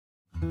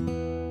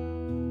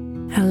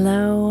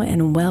Hello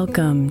and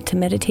welcome to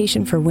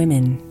Meditation for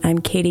Women. I'm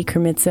Katie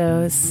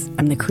Kermitzos.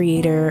 I'm the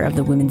creator of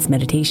the Women's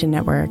Meditation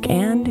Network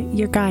and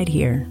your guide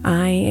here.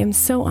 I am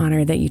so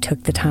honored that you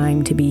took the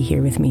time to be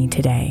here with me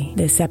today.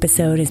 This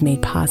episode is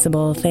made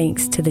possible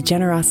thanks to the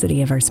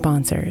generosity of our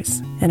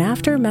sponsors. And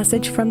after a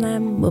message from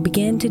them, we'll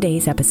begin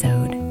today's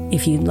episode.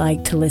 If you'd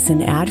like to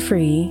listen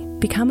ad-free,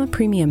 become a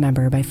premium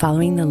member by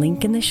following the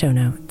link in the show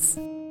notes.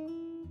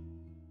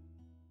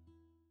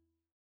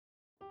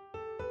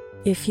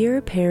 If you're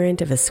a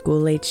parent of a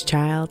school-aged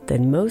child,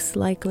 then most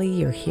likely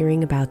you're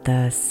hearing about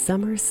the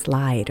summer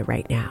slide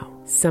right now.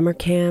 Summer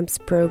camps,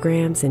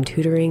 programs, and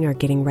tutoring are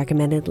getting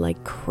recommended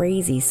like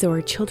crazy so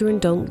our children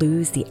don't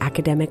lose the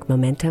academic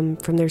momentum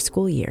from their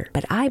school year.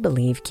 But I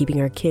believe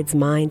keeping our kids'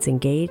 minds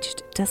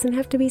engaged doesn't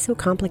have to be so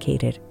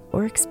complicated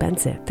or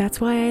expensive.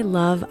 That's why I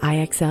love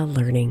IXL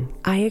Learning.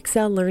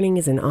 IXL Learning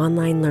is an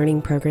online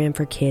learning program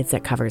for kids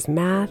that covers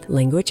math,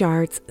 language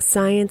arts,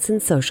 science,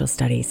 and social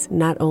studies.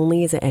 Not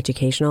only is it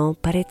educational,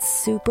 but it's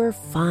super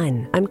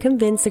fun. I'm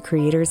convinced the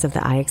creators of the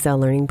IXL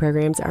Learning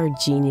programs are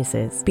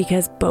geniuses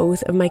because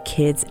both of my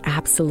kids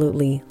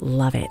absolutely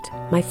love it.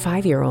 My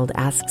 5-year-old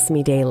asks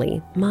me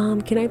daily,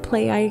 "Mom, can I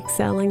play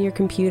IXL on your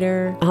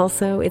computer?"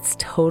 Also, it's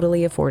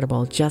totally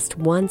affordable. Just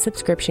one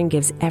subscription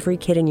gives every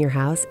kid in your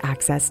house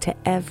access to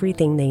everything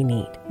they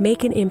need.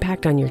 Make an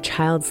impact on your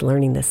child's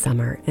learning this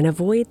summer and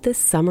avoid the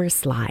summer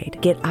slide.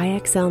 Get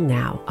IXL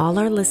now. All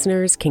our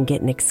listeners can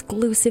get an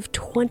exclusive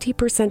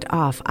 20%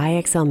 off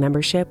IXL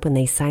membership when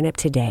they sign up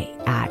today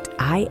at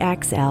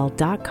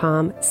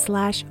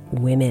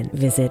IXL.com/women.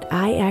 Visit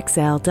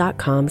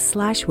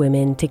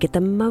IXL.com/women to get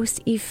the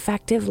most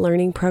effective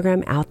learning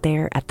program out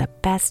there at the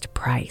best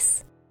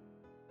price.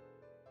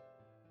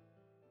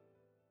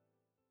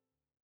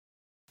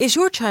 Is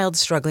your child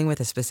struggling with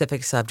a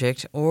specific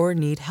subject or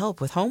need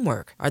help with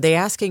homework? Are they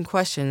asking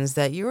questions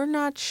that you're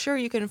not sure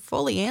you can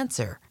fully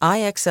answer?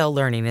 IXL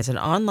Learning is an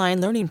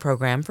online learning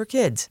program for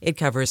kids. It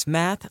covers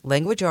math,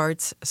 language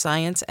arts,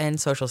 science, and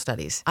social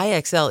studies.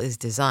 IXL is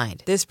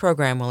designed. This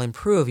program will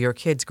improve your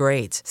kids'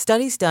 grades.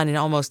 Studies done in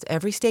almost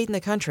every state in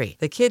the country.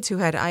 The kids who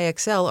had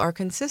IXL are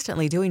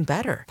consistently doing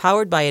better.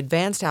 Powered by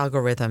advanced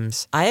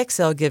algorithms,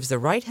 IXL gives the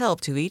right help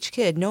to each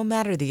kid no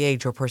matter the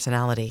age or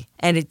personality.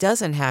 And it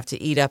doesn't have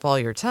to eat up all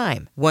your time.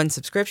 One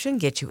subscription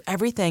gets you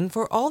everything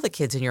for all the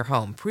kids in your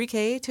home,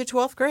 pre-K to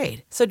 12th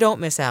grade. So don't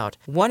miss out.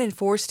 1 in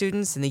 4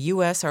 students in the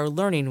U.S. are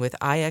learning with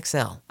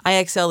IXL.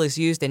 IXL is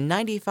used in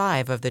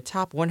 95 of the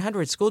top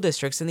 100 school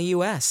districts in the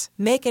U.S.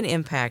 Make an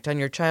impact on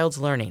your child's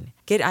learning.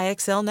 Get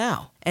IXL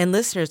now. And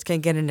listeners can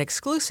get an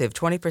exclusive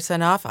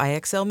 20% off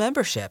IXL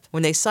membership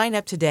when they sign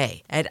up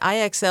today at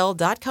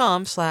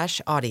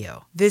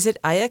IXL.com/audio. Visit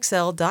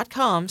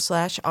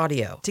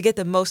IXL.com/audio to get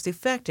the most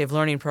effective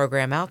learning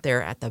program out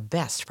there at the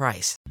best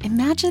price.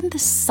 Imagine the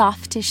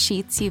softest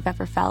sheets you've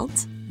ever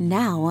felt.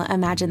 Now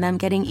imagine them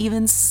getting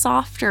even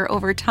softer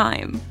over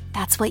time.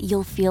 That's what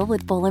you'll feel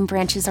with Boll &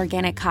 Branch's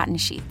organic cotton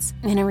sheets.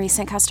 In a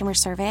recent customer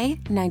survey,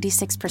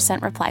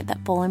 96% replied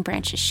that Boll &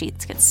 Branch's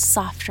sheets get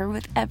softer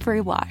with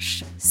every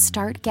wash.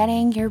 Start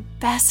getting your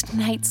best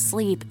night's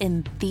sleep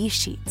in these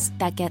sheets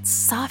that get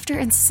softer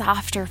and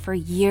softer for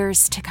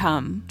years to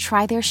come.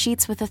 Try their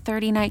sheets with a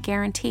 30-night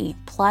guarantee,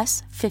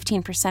 plus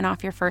 15%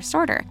 off your first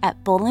order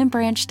at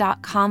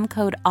bollandbranch.com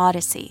code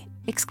Odyssey.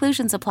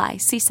 Exclusions apply.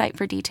 See site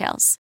for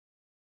details.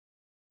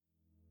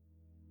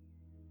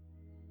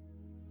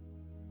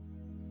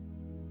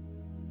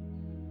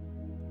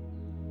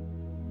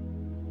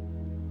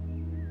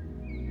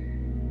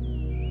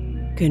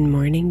 Good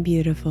morning,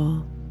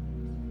 beautiful.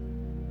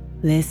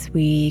 This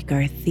week,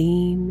 our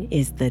theme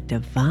is the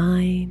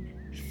divine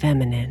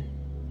feminine.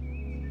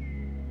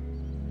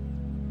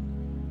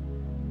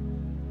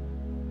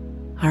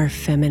 Our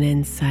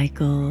feminine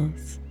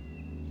cycles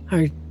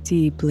are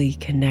deeply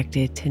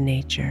connected to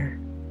nature,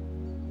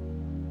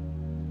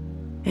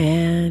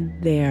 and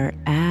they are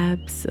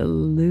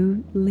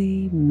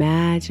absolutely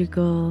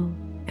magical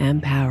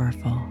and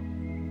powerful.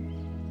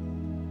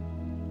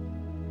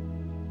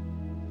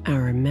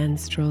 Our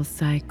menstrual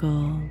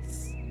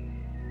cycles,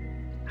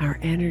 our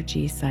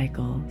energy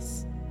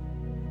cycles,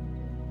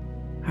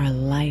 our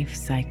life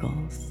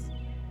cycles.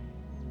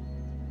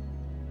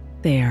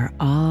 They are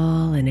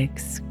all an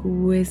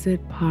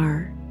exquisite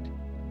part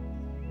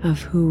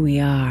of who we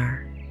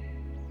are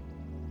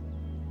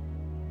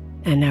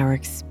and our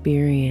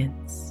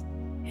experience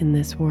in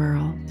this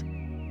world.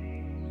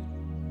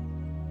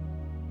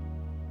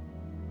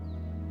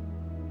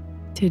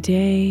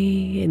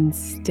 Today,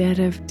 instead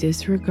of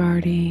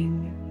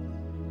disregarding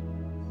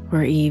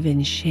or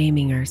even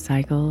shaming our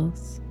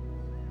cycles,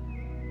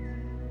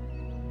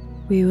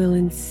 we will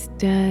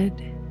instead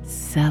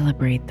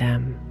celebrate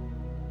them,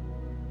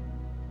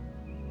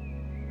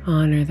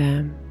 honor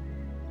them,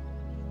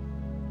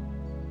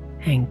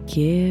 and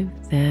give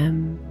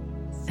them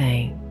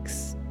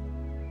thanks.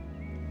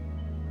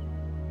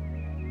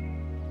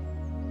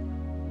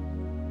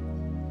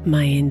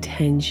 My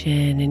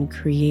intention in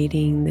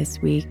creating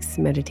this week's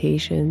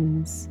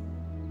meditations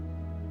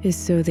is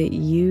so that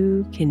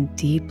you can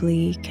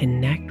deeply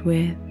connect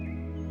with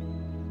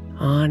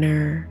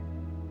honor,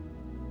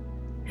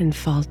 and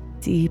fall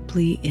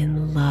deeply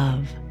in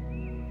love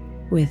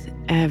with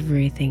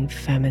everything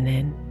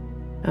feminine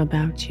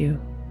about you.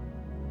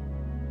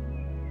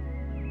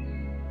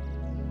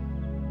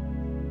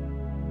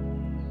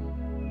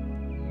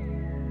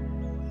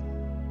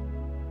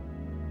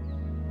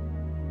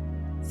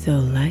 So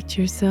let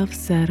yourself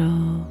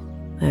settle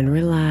and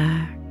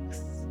relax,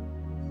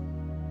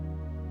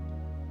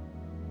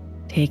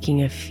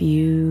 taking a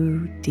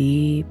few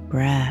deep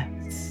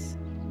breaths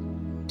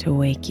to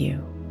wake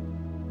you,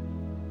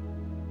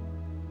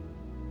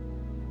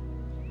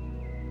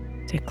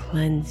 to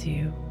cleanse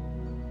you,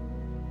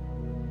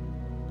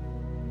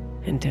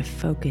 and to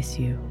focus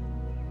you.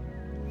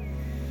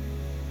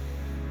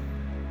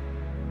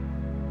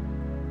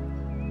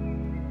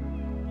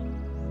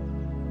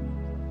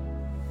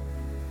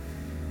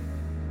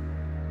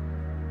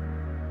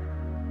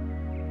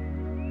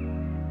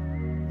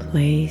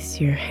 Place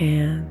your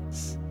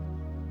hands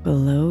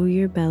below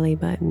your belly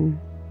button,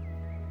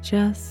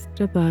 just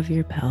above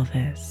your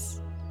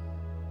pelvis.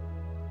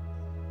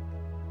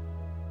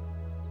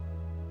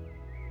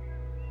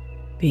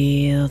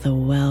 Feel the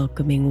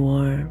welcoming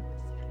warmth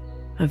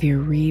of your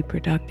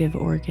reproductive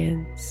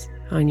organs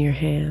on your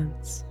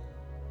hands,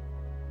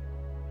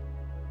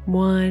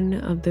 one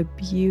of the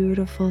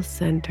beautiful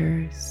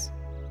centers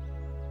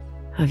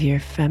of your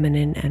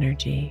feminine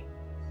energy.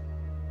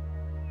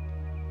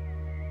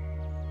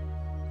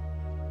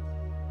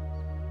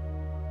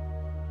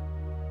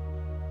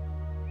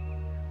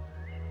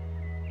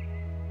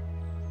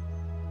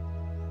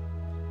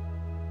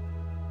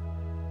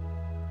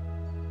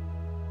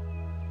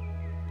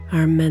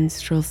 Our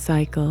menstrual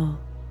cycle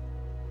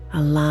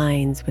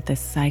aligns with the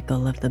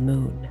cycle of the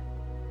moon.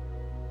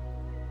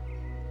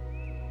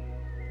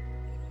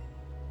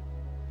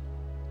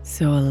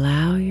 So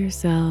allow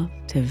yourself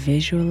to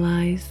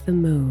visualize the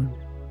moon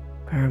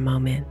for a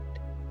moment.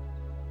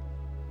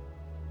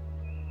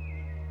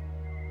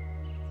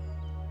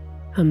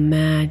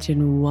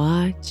 Imagine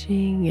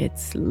watching it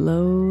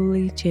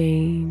slowly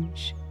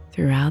change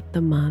throughout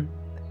the month,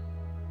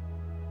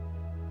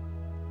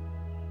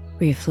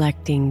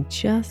 reflecting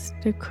just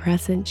a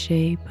crescent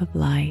shape of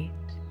light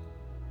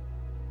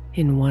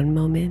in one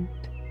moment,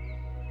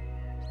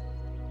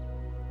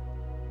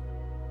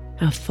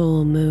 a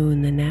full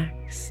moon the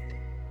next,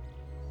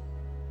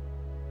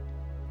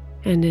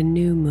 and a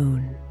new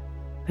moon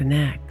the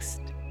next.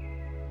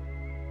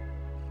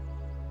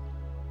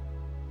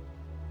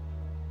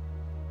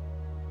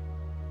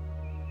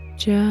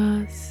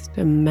 Just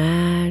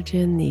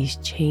imagine these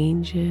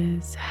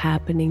changes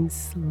happening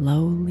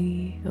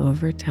slowly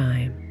over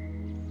time.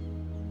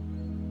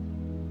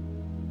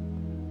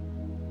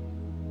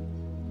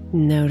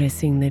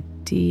 Noticing the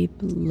deep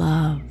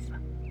love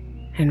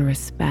and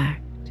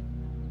respect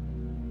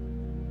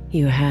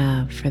you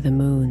have for the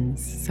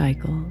moon's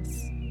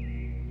cycles.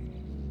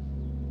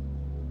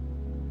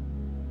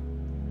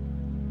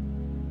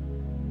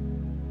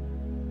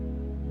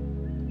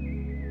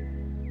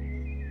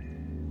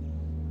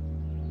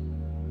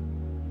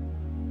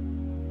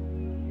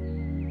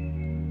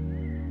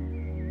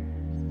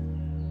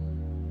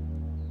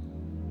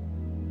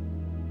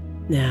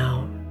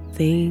 Now,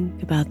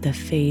 think about the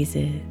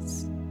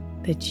phases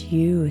that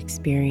you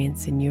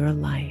experience in your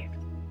life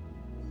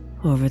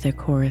over the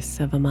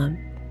course of a month,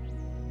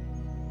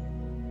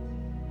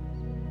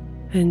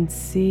 and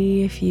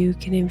see if you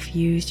can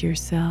infuse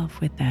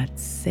yourself with that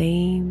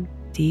same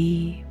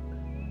deep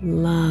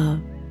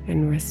love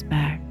and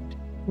respect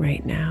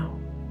right now.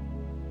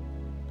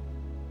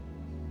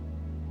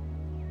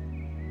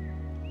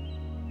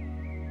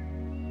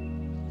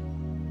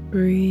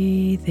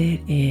 Breathe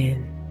it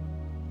in.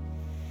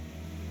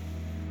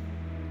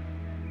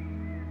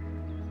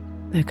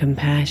 The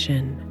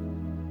compassion,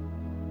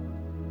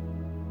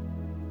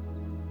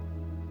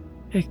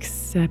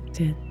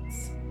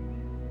 acceptance,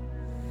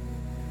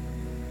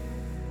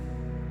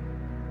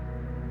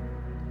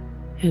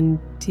 and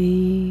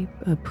deep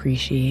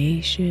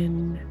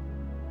appreciation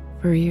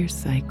for your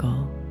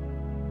cycle.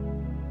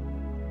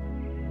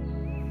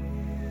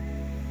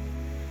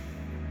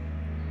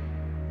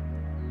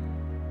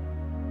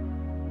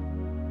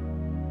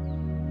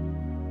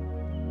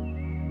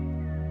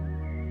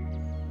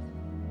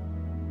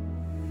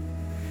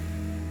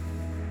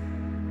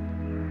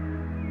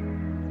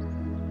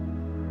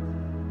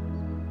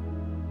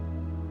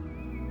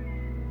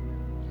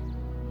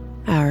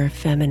 Our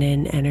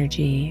feminine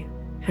energy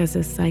has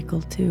a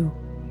cycle too.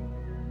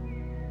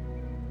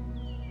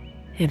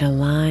 It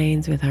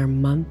aligns with our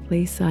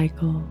monthly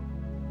cycle,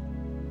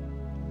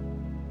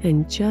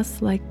 and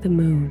just like the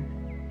moon,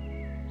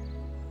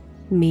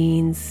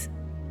 means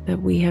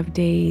that we have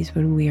days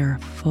when we are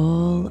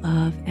full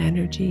of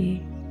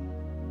energy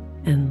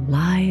and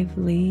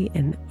lively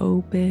and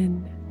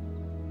open.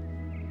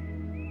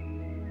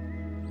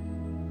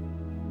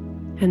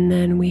 And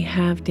then we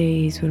have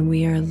days when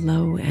we are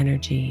low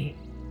energy,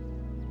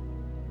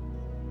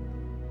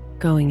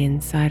 going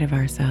inside of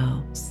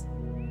ourselves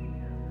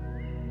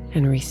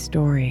and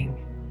restoring.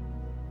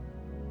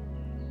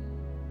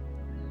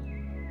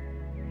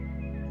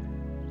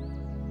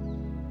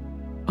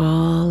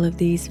 All of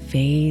these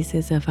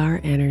phases of our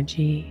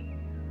energy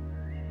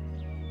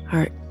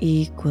are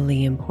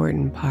equally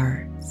important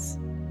parts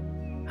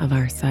of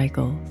our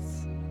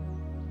cycles.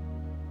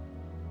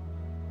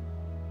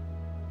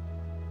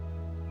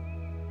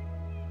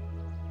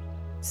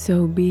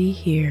 So be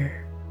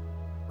here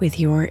with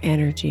your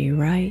energy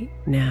right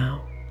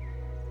now,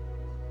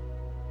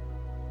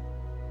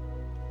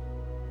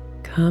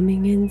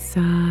 coming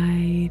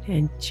inside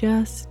and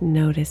just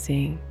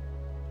noticing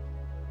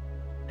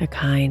the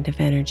kind of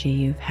energy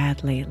you've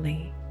had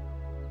lately.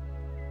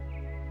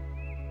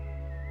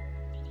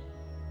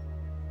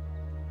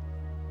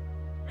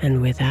 And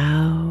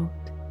without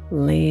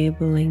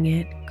labeling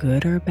it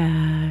good or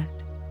bad,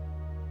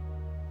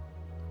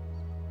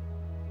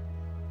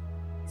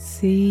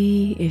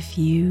 see if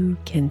you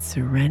can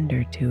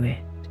surrender to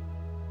it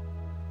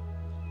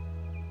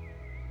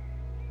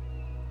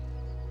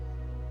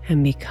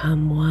and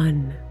become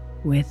one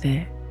with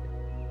it.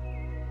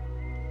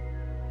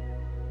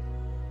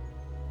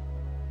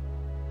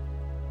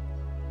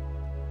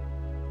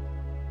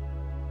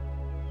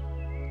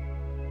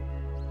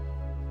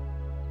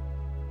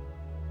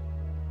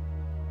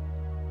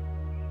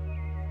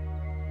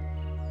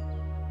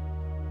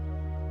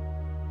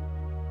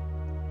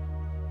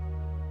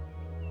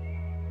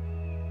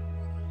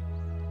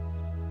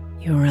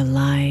 Your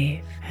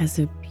life has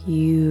a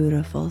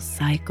beautiful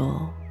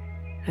cycle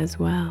as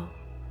well.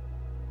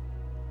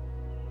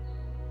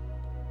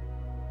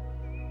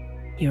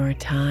 Your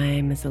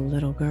time as a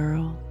little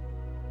girl,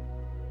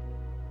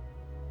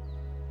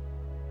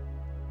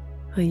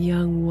 a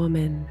young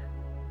woman,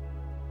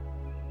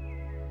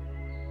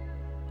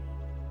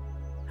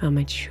 a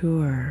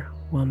mature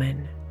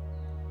woman,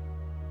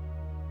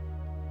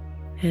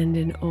 and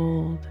an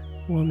old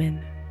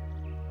woman.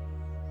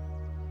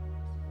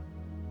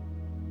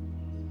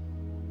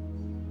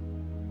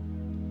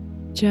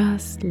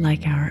 Just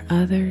like our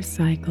other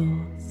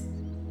cycles,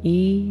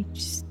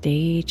 each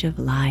stage of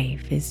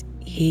life is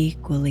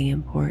equally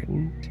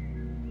important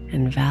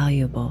and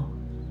valuable.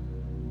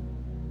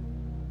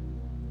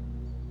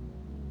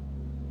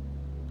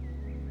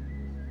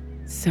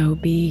 So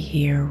be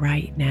here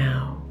right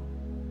now,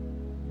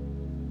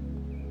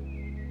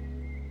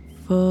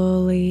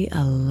 fully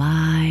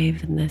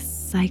alive in the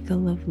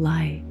cycle of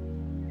life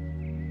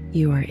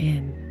you are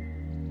in.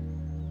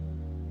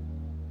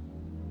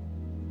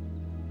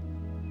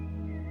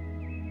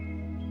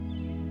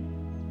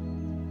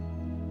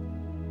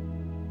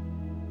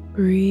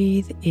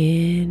 Breathe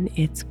in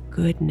its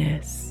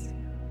goodness,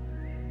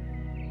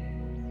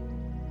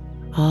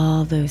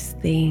 all those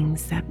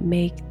things that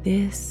make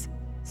this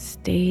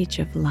stage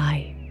of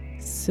life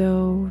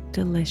so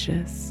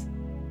delicious.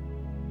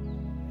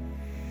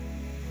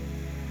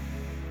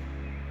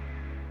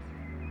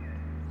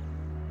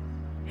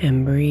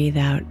 And breathe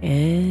out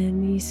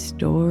any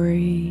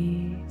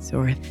stories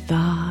or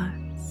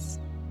thoughts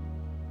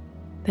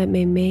that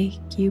may make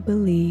you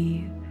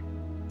believe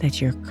that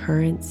your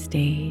current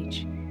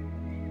stage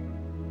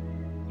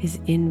is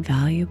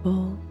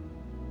invaluable,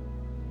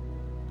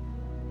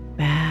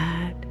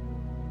 bad,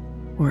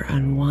 or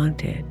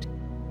unwanted.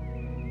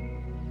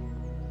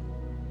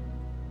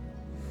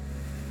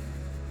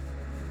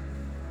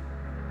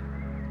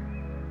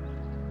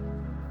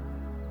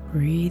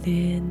 Breathe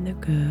in the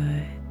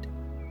good.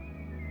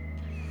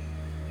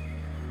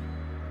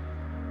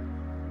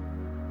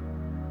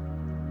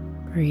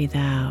 Breathe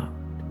out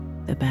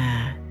the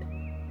bad.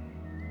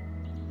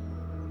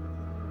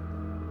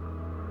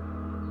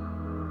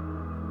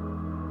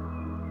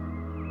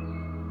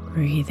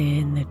 Breathe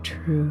in the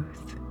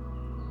truth.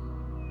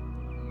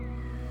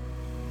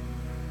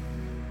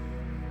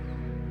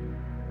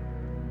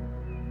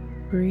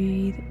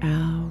 Breathe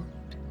out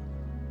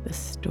the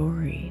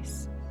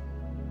stories.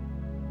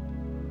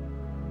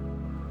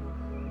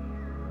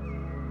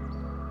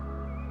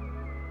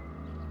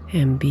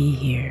 And be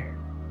here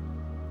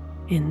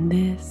in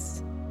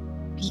this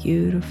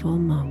beautiful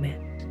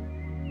moment,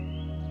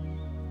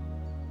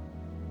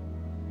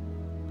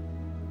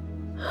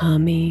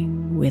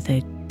 humming with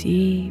a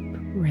deep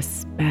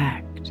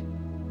respect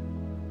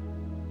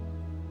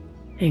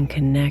and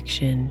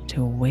connection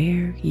to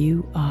where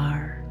you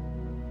are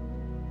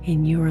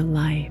in your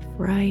life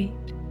right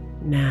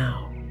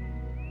now.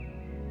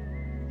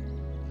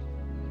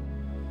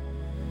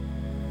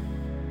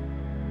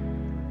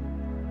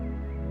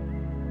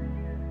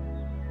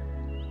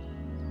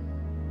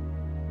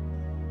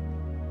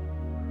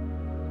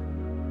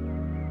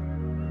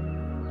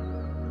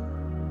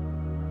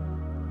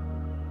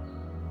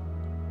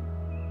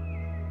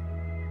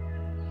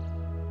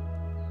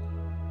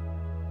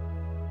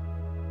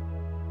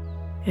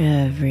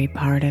 Every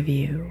part of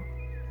you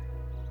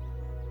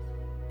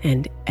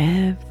and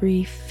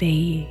every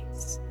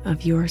phase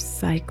of your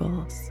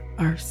cycles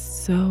are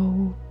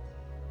so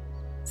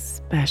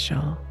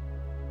special,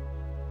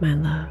 my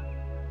love.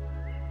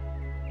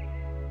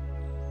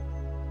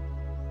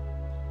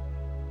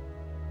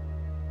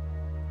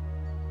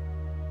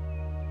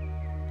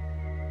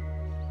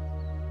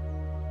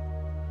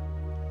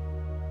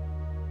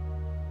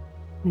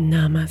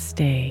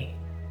 Namaste,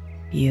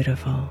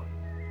 beautiful.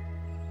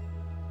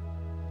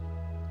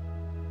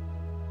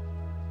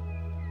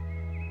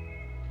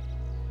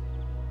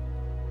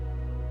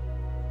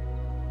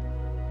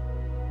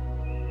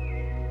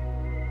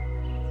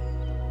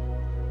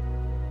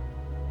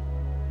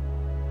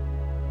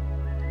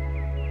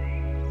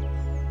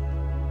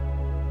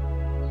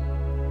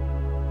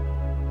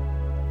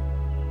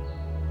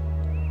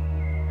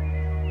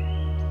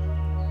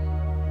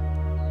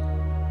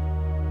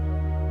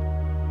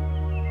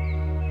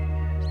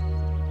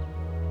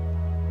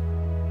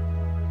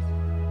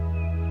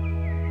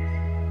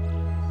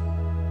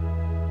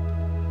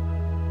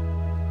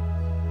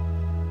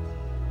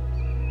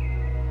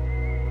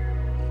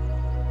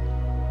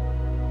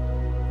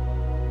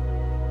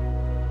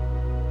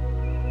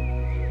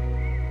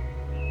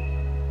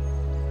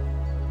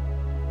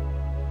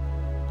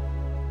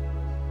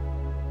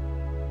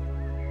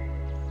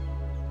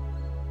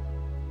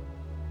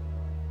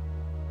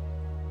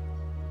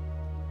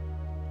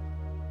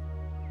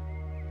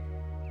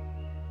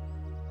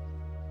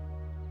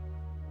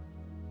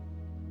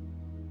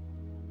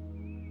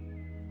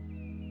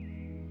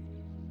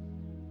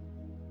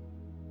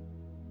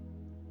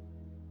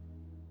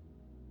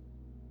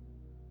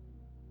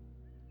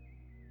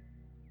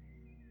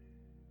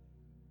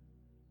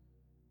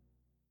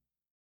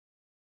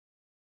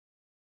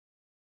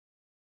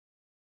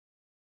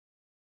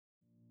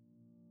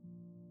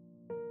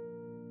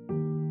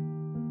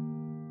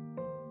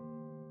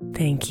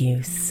 Thank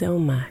you so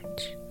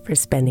much for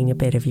spending a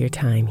bit of your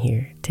time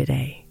here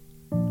today.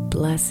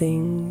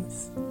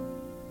 Blessings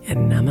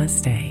and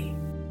namaste.